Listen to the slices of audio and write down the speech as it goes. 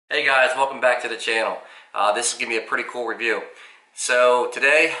Hey guys, welcome back to the channel. This is going to be a pretty cool review. So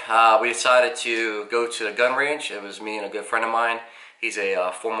today we decided to go to the gun range. It was me and a good friend of mine. He's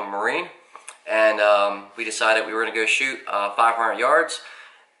a former Marine. And we decided we were going to go shoot 500 yards.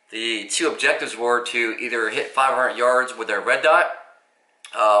 The two objectives were to either hit 500 yards with a red dot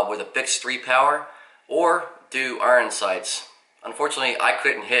with a fixed 3 power or do iron sights. Unfortunately, I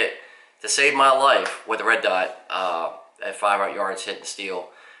couldn't hit to save my life with a red dot at 500 yards hitting steel.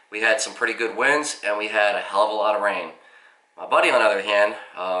 We had some pretty good winds and we had a hell of a lot of rain. My buddy, on the other hand,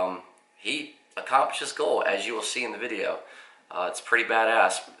 he accomplished his goal, as you will see in the video. It's pretty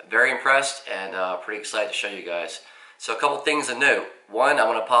badass. Very impressed and pretty excited to show you guys. So a couple things to note. One, I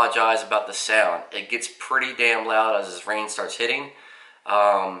want to apologize about the sound. It gets pretty damn loud as this rain starts hitting.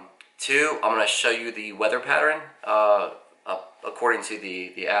 Two, I'm going to show you the weather pattern according to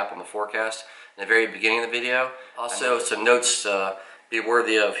the app on the forecast in the very beginning of the video. Also, some notes be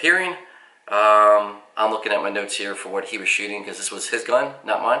worthy of hearing. I'm looking at my notes here for what he was shooting because this was his gun,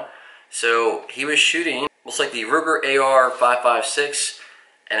 not mine. So he was shooting, looks like the Ruger AR-556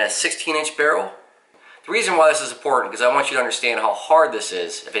 and a 16-inch barrel. The reason why this is important because I want you to understand how hard this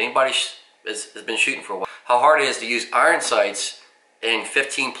is. If anybody has been shooting for a while, how hard it is to use iron sights in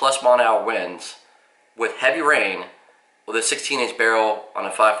 15+ mile-an-hour winds with heavy rain with a 16-inch barrel on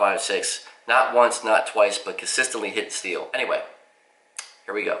a 556. Not once, not twice, but consistently hit steel. Anyway.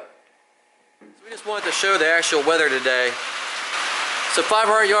 Here we go. So we just wanted to show the actual weather today. So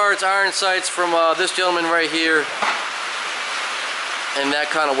 500 yards iron sights from this gentleman right here, and that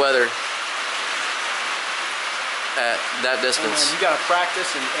kind of weather at that distance. You got to practice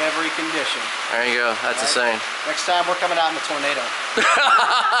in every condition. There you go. That's the saying. Next time we're coming out in a tornado.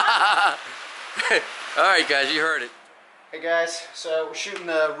 All right, guys, you heard it. Hey guys, so we're shooting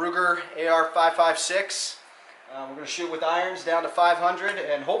the Ruger AR-556. We're going to shoot with irons down to 500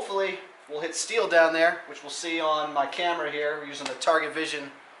 and hopefully we'll hit steel down there, which we'll see on my camera here. We're using the Target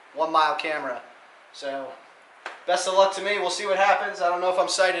Vision 1 mile camera. So best of luck to me. We'll see what happens. I don't know if I'm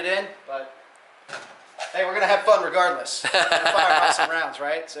sighted in, but hey, we're going to have fun regardless. We're going to fire off some rounds,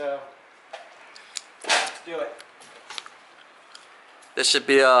 right? So let's do it. This should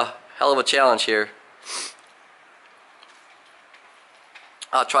be a hell of a challenge here.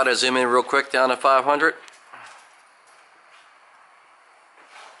 I'll try to zoom in real quick down to 500.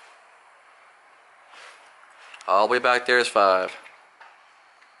 All the way back there is 5.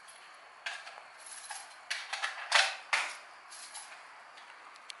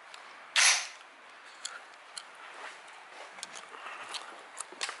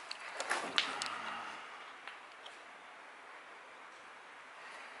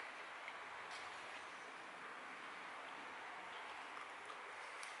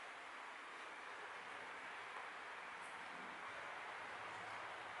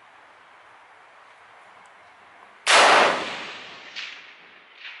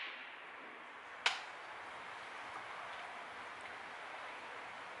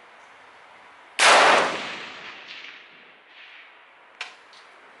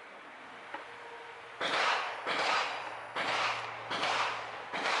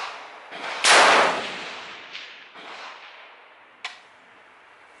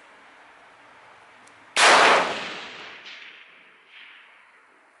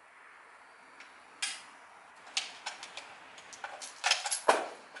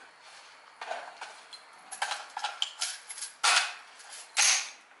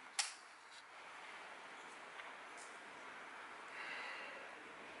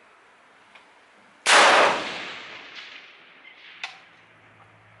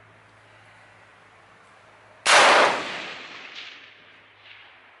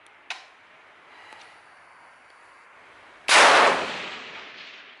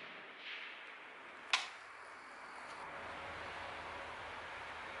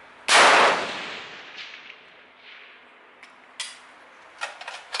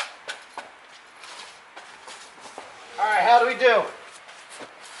 Alright, how do we do?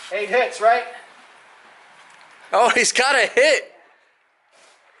 8 hits, right? Oh, he's got a hit!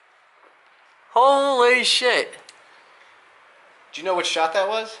 Holy shit! Do you know which shot that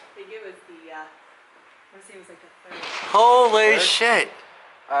was? I think it was the, I want to say it was like the third. Holy shit!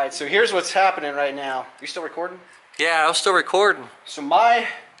 Alright, so here's what's happening right now. You still recording? Yeah, I was still recording. So my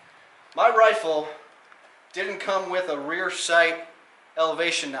rifle didn't come with a rear sight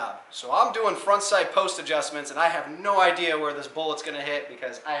elevation knob. So I'm doing front sight post adjustments and I have no idea where this bullet's going to hit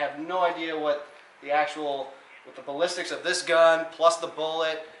because I have no idea what with the ballistics of this gun plus the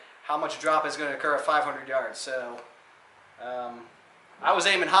bullet, how much drop is going to occur at 500 yards. So I was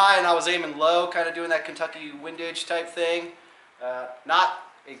aiming high and I was aiming low, kind of doing that Kentucky windage type thing. Not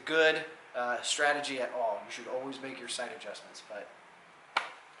a good strategy at all. You should always make your sight adjustments. But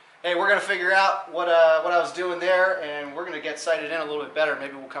hey, we're gonna figure out what I was doing there, and we're gonna get sighted in a little bit better.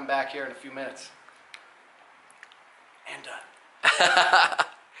 Maybe we'll come back here in a few minutes. And done.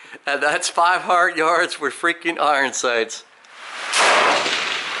 And that's 500 yards with freaking iron sights.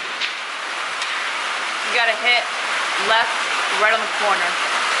 You gotta hit left, right on the corner,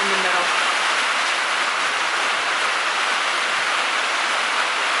 in the middle.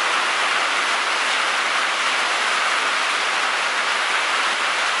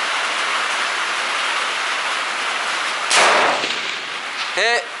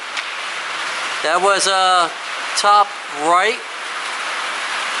 Hit. That was top right.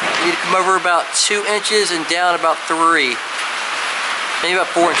 You need to come over about 2 inches and down about 3. Maybe about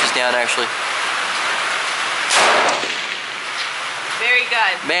 4 inches down, actually. Very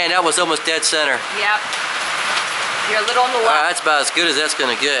good. Man, that was almost dead center. Yep. You're a little on the left. That's about as good as that's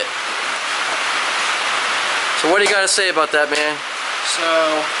gonna get. So what do you got to say about that, man? So,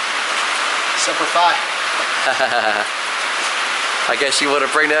 Semper Fi. I guess you want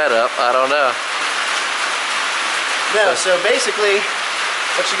to bring that up. I don't know. No, so basically,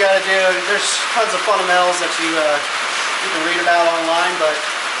 what you got to do, there's tons of fundamentals that you can read about online, but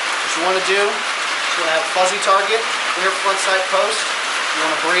what you want to do is you want to have a fuzzy target, clear front sight post. You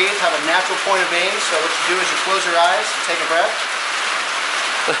want to breathe, have a natural point of aim. So what you do is you close your eyes, you take a breath.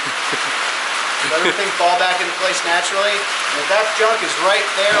 Let everything fall back into place naturally. And if that junk is right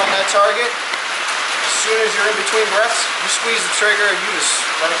there on that target, as soon as you're in between breaths, you squeeze the trigger and you just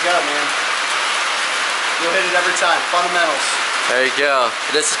let it go, man. You'll hit it every time. Fundamentals. There you go.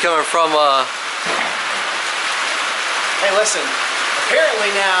 This is coming from Hey, listen. Apparently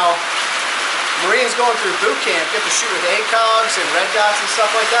now, Marines going through boot camp get to shoot with ACOGs and red dots and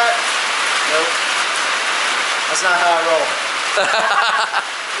stuff like that. Nope. That's not how I roll.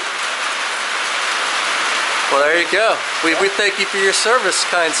 Well, there you go. We thank you for your service,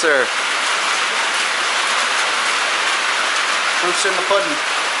 kind sir. Proof's in the pudding.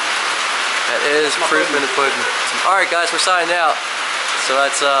 That is proof in the pudding. All right, guys, we're signing out. So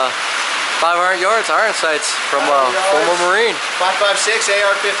that's 500 yards iron sights from former Marine. 556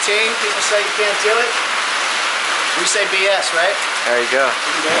 AR-15. People say you can't do it. We say BS, right? There you go.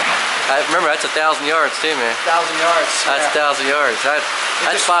 You can do it. Remember, that's 1,000 yards too, man. 1,000 yards. That's 1,000 yards.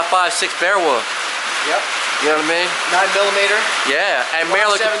 That's 5.56 bear wolf. Yep. You know what I mean? 9mm. Yeah, and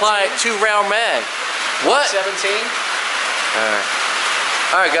Maryland compliant 2-round mag. What? 17. All right.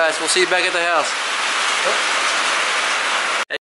 All right, guys. We'll see you back at the house. Yep.